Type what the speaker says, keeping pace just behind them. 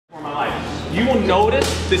You will notice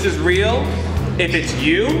this is real if it's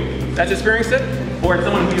you that's experienced it or it's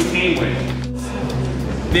someone who you came with.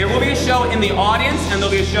 There will be a show in the audience and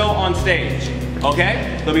there'll be a show on stage,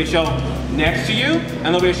 okay? There'll be a show next to you and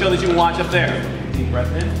there'll be a show that you can watch up there. Deep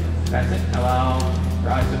breath in, that's it. Allow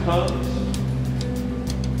your eyes to close.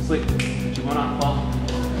 Sleep, you will not fall.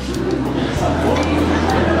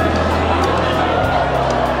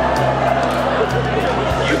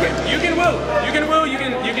 You can woo, you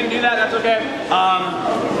can do that, that's okay.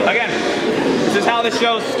 Again, this is how the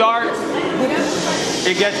show starts.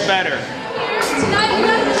 It gets better. Tonight we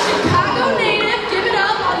got the Chicago native. Give it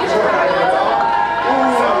up on your Chicago.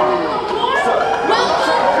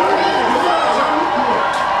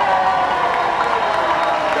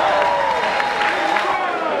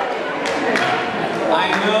 I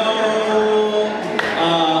know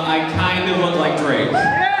I kind of look like Drake.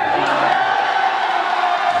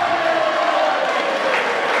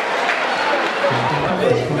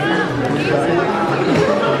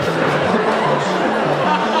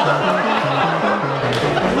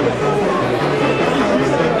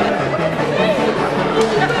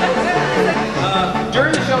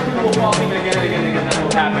 During the show, people will fall asleep again and again and again. That's what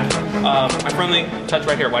will happen. My friendly touch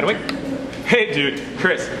right here. Wide awake. Hey, dude.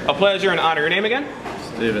 Chris, a pleasure and honor. Your name again?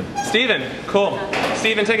 Steven. Steven. Cool.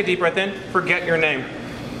 Steven, take a deep breath in. Forget your name.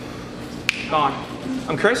 Gone.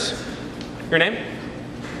 I'm Chris. Your name?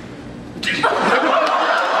 You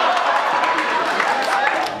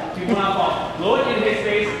will not fall. Look in his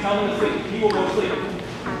face. Tell him to sleep. He will go to sleep.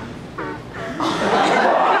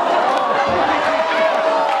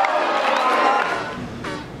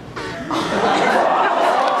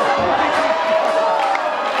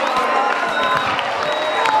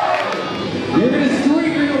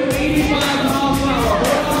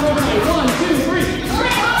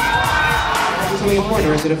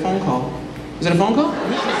 Or is it a phone call? Is it a phone call?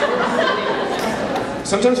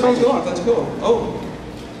 Sometimes phones go off, that's cool. Oh,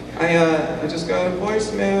 I just got a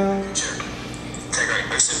voicemail. Sure. Okay, great.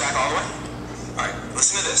 Push it back all the way. All right,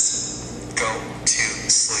 listen to this. Go to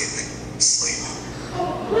sleep. Sleep.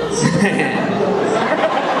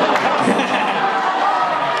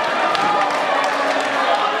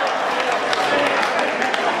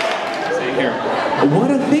 Say here. What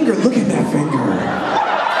a finger! Look at that finger.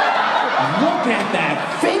 Look at that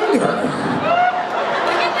finger!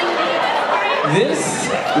 This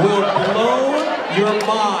will blow your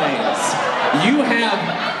minds. You have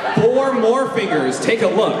 4 more fingers. Take a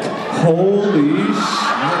look. Holy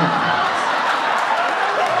shit.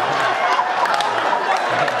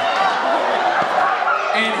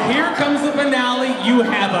 And here comes the finale. You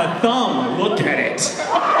have a thumb. Look at it.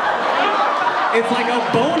 It's like a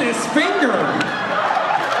bonus finger.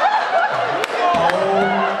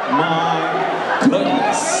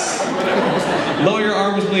 Goodness. Lower your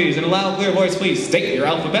arms, please, and a loud, clear voice, please. State your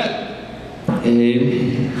alphabet. A.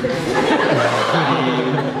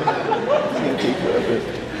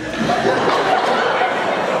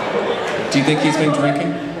 Do you think he's been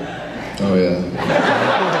drinking? Oh yeah.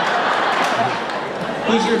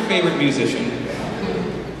 Who's your favorite musician?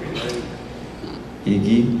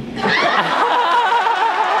 Iggy.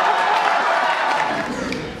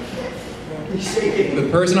 The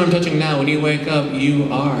person I'm touching now, when you wake up,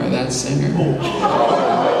 you are that singer.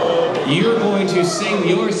 You're going to sing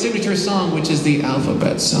your signature song, which is the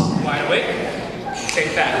alphabet song. Wide awake.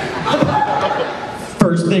 Take that.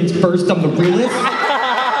 First things first, I'm the realist.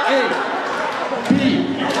 A, B.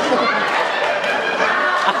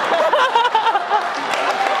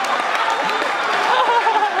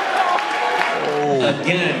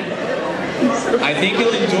 Again, I think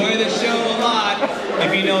you'll enjoy the show a lot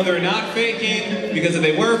if you know they're not faking, because if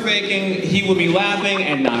they were faking, he would be laughing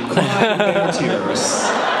and not crying their tears.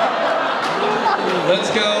 Let's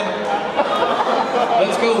go.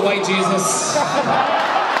 Let's go, white Jesus.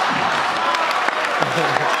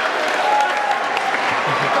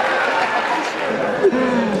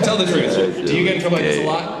 Tell the truth. Do you get in trouble like this a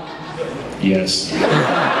lot? Yes. Your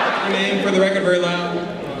name, for the record, very loud.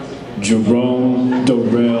 Jerome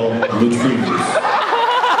Darrell Latrice.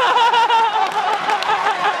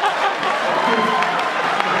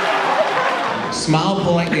 Smile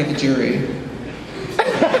politely at the jury.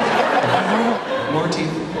 More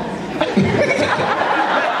teeth.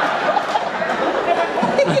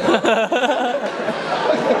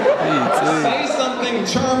 Say something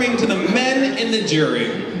charming to the men in the jury.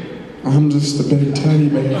 I'm just a big teddy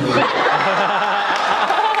bear.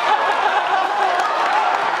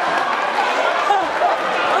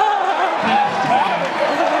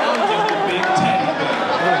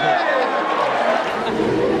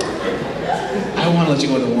 I want to let you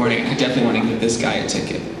go with a warning. I definitely want to give this guy a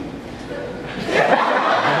ticket.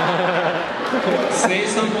 Say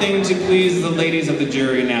something to please the ladies of the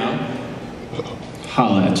jury now.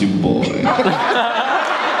 Holla at you, boy.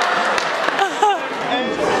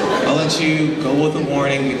 I'll let you go with a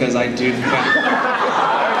warning because I do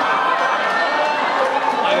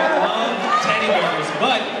I love teddy bears,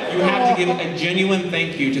 but you have to give a genuine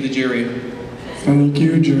thank you to the jury. Thank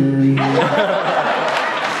you, jury.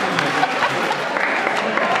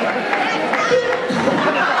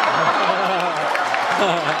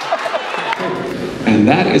 And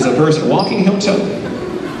that is a person walking heel toe.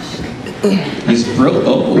 He's broke.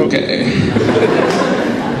 Oh, okay.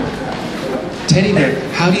 Teddy bear,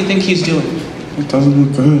 how do you think he's doing? It doesn't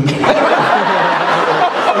look good. We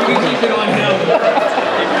can keep it on him.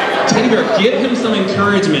 Teddy bear, give him some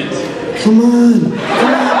encouragement. Come on,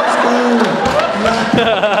 let's go.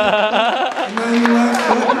 Now you left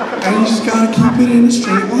foot, and you just gotta keep it in a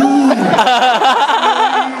straight line.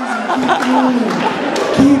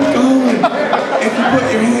 Keep going. If you put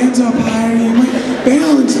your hands up higher, you might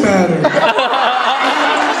balance better. Not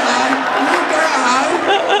that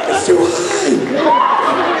high. It's too high.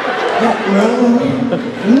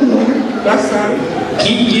 That's not it.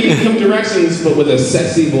 Keep giving him directions, but with a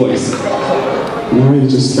sexy voice. Now you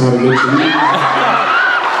just gotta get your knees.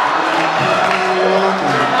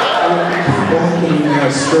 Keep walking in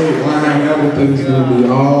that straight line, everything's gonna be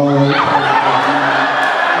all right.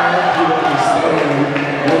 You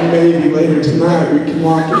understand? And maybe later tonight we can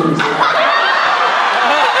walk in.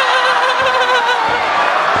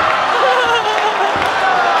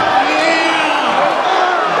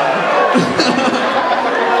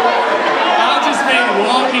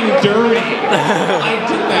 Dirty. I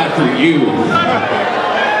did that for you. I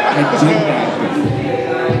did that for you.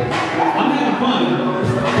 I'm having fun.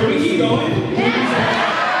 Can we keep going?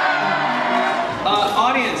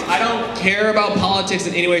 Audience, I don't care about politics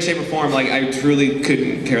in any way, shape, or form. Like, I truly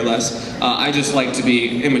couldn't care less. I just like to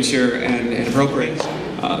be immature and inappropriate.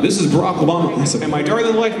 This is Barack Obama. And my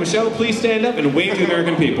darling wife, Michelle, please stand up and wave to the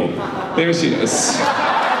American people. There she is.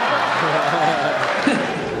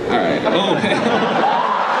 All right. Oh,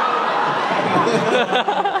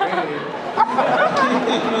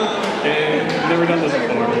 yeah, never done this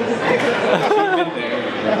before. Been there.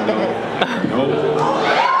 Nope.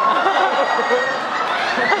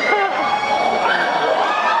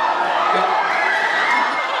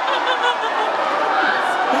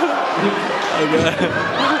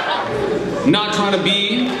 Not trying to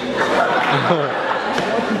be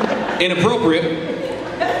inappropriate.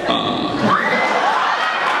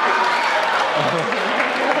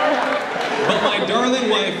 But my darling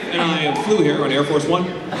wife and I flew here on Air Force One.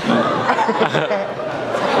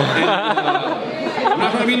 I'm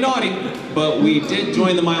not trying to be naughty, but we did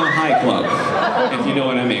join the Mile High Club, if you know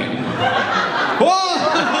what I mean.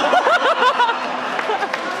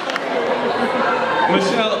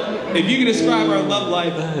 Michelle, if you could describe our love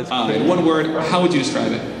life in one word, how would you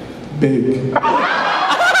describe it? Big.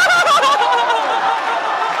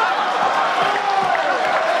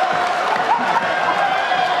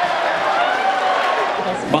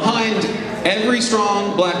 Behind every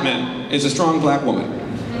strong black man is a strong black woman.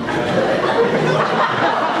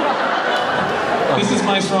 This is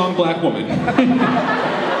my strong black woman.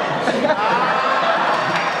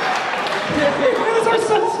 Those are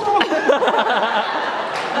so strong.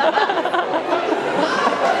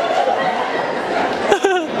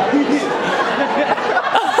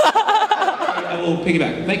 I will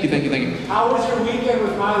piggyback. Thank you, thank you, thank you. How was your weekend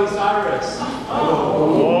with Miley Cyrus?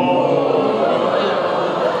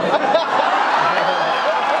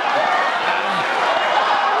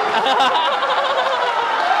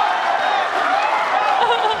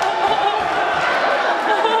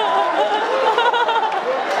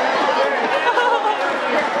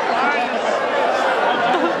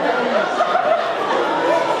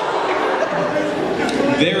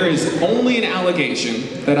 There is only an allegation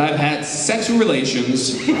that I've had sexual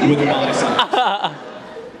relations with Miley Cyrus.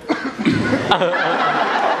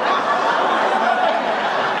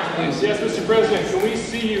 Yes, Mr. President, can we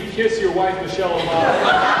see you kiss your wife, Michelle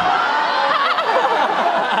Obama?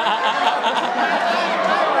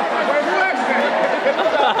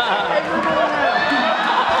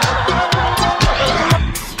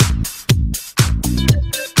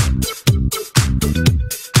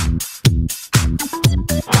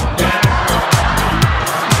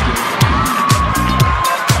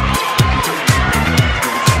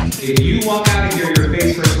 If you walk out of here, your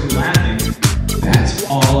face hurts from laughing. That's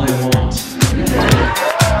all I want.